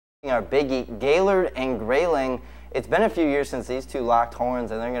Our biggie, Gaylord and Grayling. It's been a few years since these two locked horns,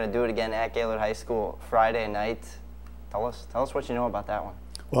 and they're going to do it again at Gaylord High School Friday night. Tell us what you know about that one.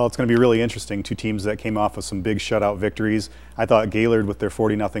 Well, it's going to be really interesting. Two teams that came off with some big shutout victories. I thought Gaylord, with their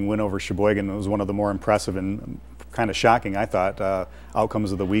 40-0 win over Sheboygan, was one of the more impressive and kind of shocking, I thought,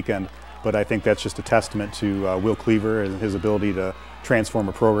 outcomes of the weekend. But I think that's just a testament to Will Cleaver and his ability to transform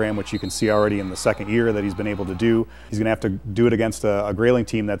a program, which you can see already in the second year that he's been able to do. He's going to have to do it against a Grayling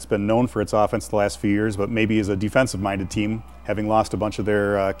team that's been known for its offense the last few years, but maybe is a defensive-minded team, having lost a bunch of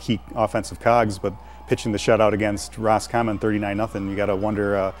their key offensive cogs, but pitching the shutout against Roscommon 39-0. You got to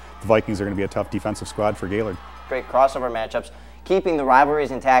wonder the Vikings are going to be a tough defensive squad for Gaylord. Great crossover matchups, keeping the rivalries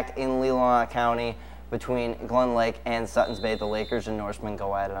intact in Leelanau County between Glen Lake and Suttons Bay. The Lakers and Norsemen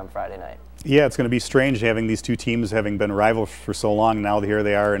go at it on Friday night. Yeah, it's going to be strange having these two teams having been rivals for so long. Now here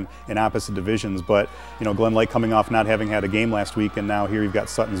they are in opposite divisions. But you know, Glen Lake coming off not having had a game last week, and now here you've got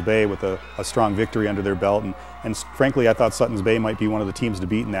Suttons Bay with a strong victory under their belt. And frankly, I thought Suttons Bay might be one of the teams to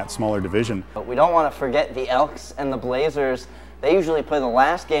beat in that smaller division. But we don't want to forget the Elks and the Blazers. They usually play the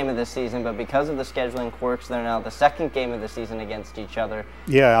last game of the season, but because of the scheduling quirks, they're now the second game of the season against each other.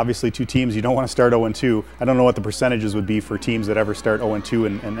 Yeah, obviously two teams, you don't want to start 0-2. I don't know what the percentages would be for teams that ever start 0-2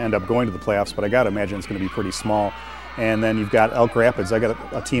 and end up going to the playoffs, but I got to imagine it's going to be pretty small. And then you've got Elk Rapids. I got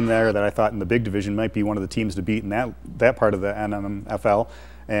a team there that I thought in the big division might be one of the teams to beat in that part of the NMFL.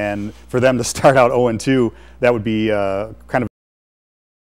 And for them to start out 0-2, that would be kind of